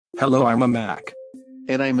Hello, I'm a Mac.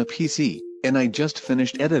 And I'm a PC, and I just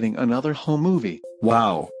finished editing another home movie.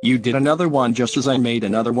 Wow, you did another one just as I made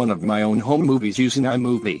another one of my own home movies using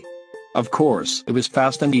iMovie. Of course, it was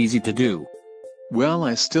fast and easy to do. Well,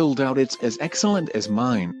 I still doubt it's as excellent as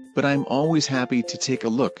mine, but I'm always happy to take a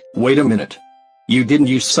look. Wait a minute. You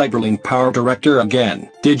didn't use Cyberlink PowerDirector again,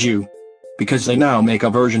 did you? Because they now make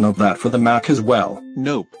a version of that for the Mac as well.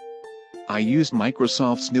 Nope. I used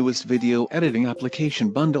Microsoft's newest video editing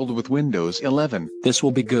application bundled with Windows 11. This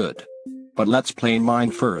will be good. But let's play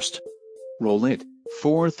mine first. Roll it.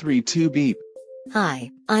 4, 3, 2 beep. Hi,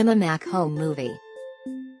 I'm a Mac home movie.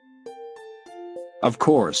 Of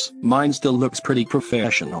course, mine still looks pretty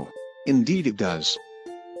professional. Indeed it does.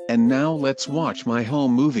 And now let's watch my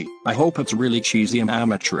home movie. I hope it's really cheesy and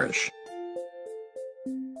amateurish.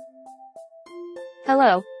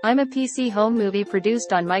 Hello, I'm a PC home movie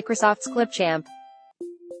produced on Microsoft's ClipChamp.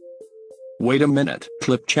 Wait a minute,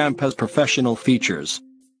 ClipChamp has professional features.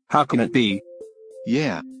 How can it be?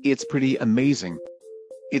 Yeah, it's pretty amazing.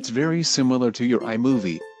 It's very similar to your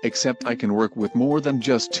iMovie, except I can work with more than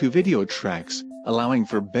just 2 video tracks, allowing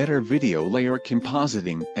for better video layer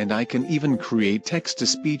compositing, and I can even create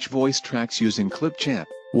text-to-speech voice tracks using ClipChamp.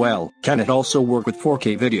 Well, can it also work with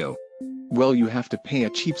 4K video? Well, you have to pay a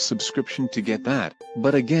cheap subscription to get that,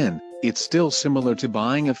 but again, it's still similar to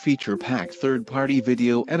buying a feature-packed third-party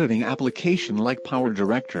video editing application like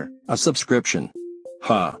PowerDirector. A subscription?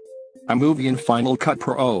 Huh. iMovie and Final Cut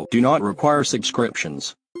Pro do not require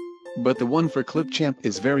subscriptions. But the one for ClipChamp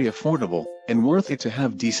is very affordable, and worth it to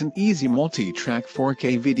have decent easy multi-track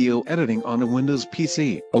 4K video editing on a Windows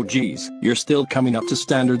PC. Oh geez, you're still coming up to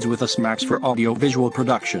standards with us Macs for audio-visual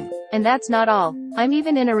production. And that's not all. I'm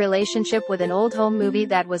even in a relationship with an old home movie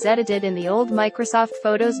that was edited in the old Microsoft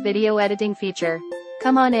Photos video editing feature.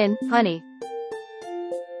 Come on in, honey.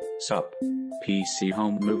 Sup. PC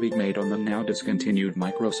home movie made on the now discontinued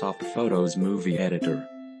Microsoft Photos movie editor.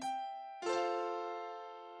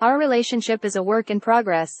 Our relationship is a work in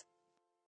progress.